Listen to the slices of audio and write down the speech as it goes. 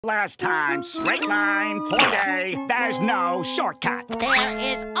Last time, straight line, point A, there's no shortcut. There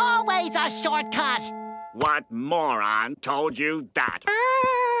is always a shortcut. What moron told you that?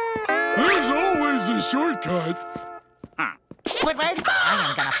 There's always a shortcut. Squidward, I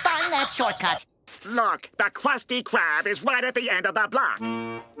am gonna find that shortcut. Look, the Krusty Krab is right at the end of the block.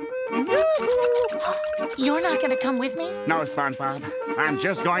 You're not gonna come with me? No, SpongeBob. I'm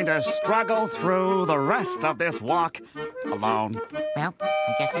just going to struggle through the rest of this walk alone. Well,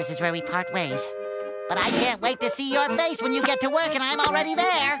 I guess this is where we part ways. But I can't wait to see your face when you get to work and I'm already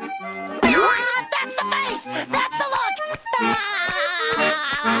there. Ah, that's the face! That's the look!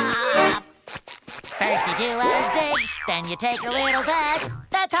 Ah! First you do a zig, then you take a little zag.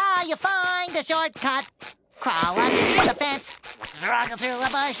 That's how you find a shortcut. Crawl underneath the fence, struggle through a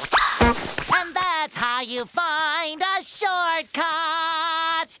bush. And that's how you find a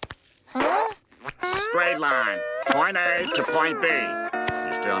shortcut. Huh? Straight line, point A to point B.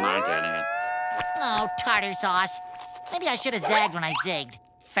 You're still not getting it. Oh, tartar sauce. Maybe I should have zagged when I zigged.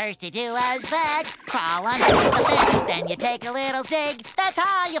 First you do a zag, crawl underneath the fence, then you take a little zig. That's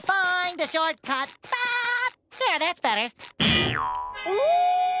how you find a shortcut. Ah! There, that's better.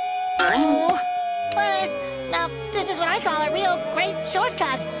 Now, this is what I call a real great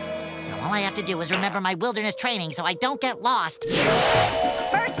shortcut. Now, all I have to do is remember my wilderness training so I don't get lost.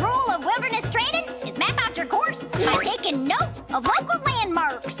 First rule of wilderness training is map out your course by taking note of local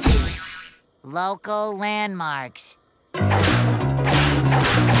landmarks. Local landmarks.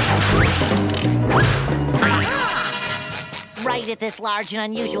 Right at this large and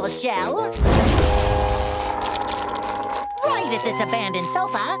unusual shell. Right at this abandoned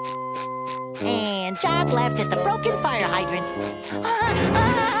sofa. And jog left at the broken fire hydrant.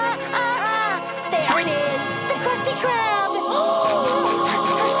 There it is! The Krusty Krab!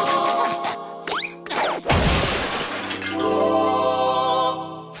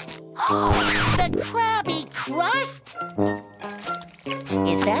 The Krabby Crust?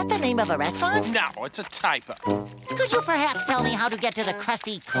 Is that the name of a restaurant? No, it's a typo. Could you perhaps tell me how to get to the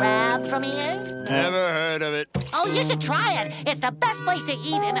Krusty Krab from here? Never heard of it. Oh, you should try it. It's the best place to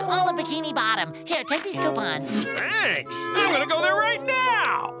eat in all of Bikini Bottom. Here, take these coupons. Thanks. I'm gonna go there right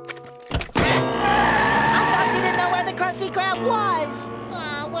now. I thought you didn't know where the Krusty Krab was.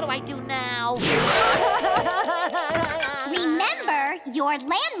 What do I do now? Remember your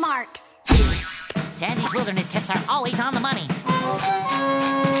landmarks. Sandy's wilderness tips are always on the money.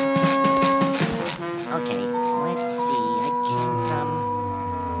 Okay, let's see. I came from...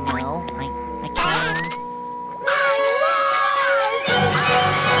 No, I came...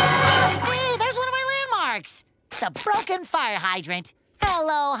 Hey, there's one of my landmarks! The broken fire hydrant.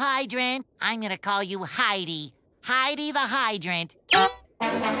 Hello, hydrant. I'm gonna call you Heidi. Heidi the hydrant. So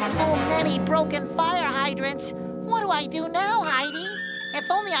many broken fire hydrants. What do I do now, Heidi? If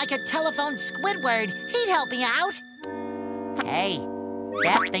only I could telephone Squidward. He'd help me out. Hey,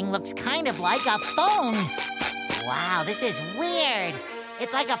 that thing looks kind of like a phone. Wow, this is weird.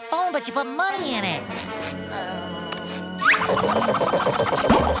 It's like a phone, but you put money in it.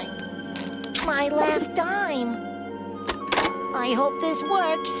 My last dime. I hope this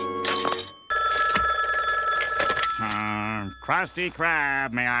works. Krusty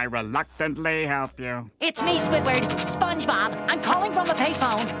Krab, may I reluctantly help you? It's me, Squidward. SpongeBob. I'm calling from the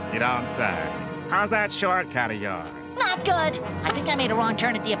payphone. You don't say. How's that shortcut of yours? Not good. I think I made a wrong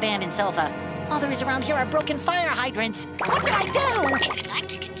turn at the abandoned sofa. All there is around here are broken fire hydrants. What should I do? If you'd like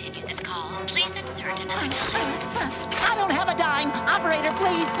to continue this call, please insert another dime. I don't have a dime. Operator,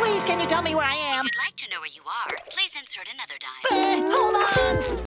 please, can you tell me where I am? If you'd like to know where you are, please insert another dime. Hold on.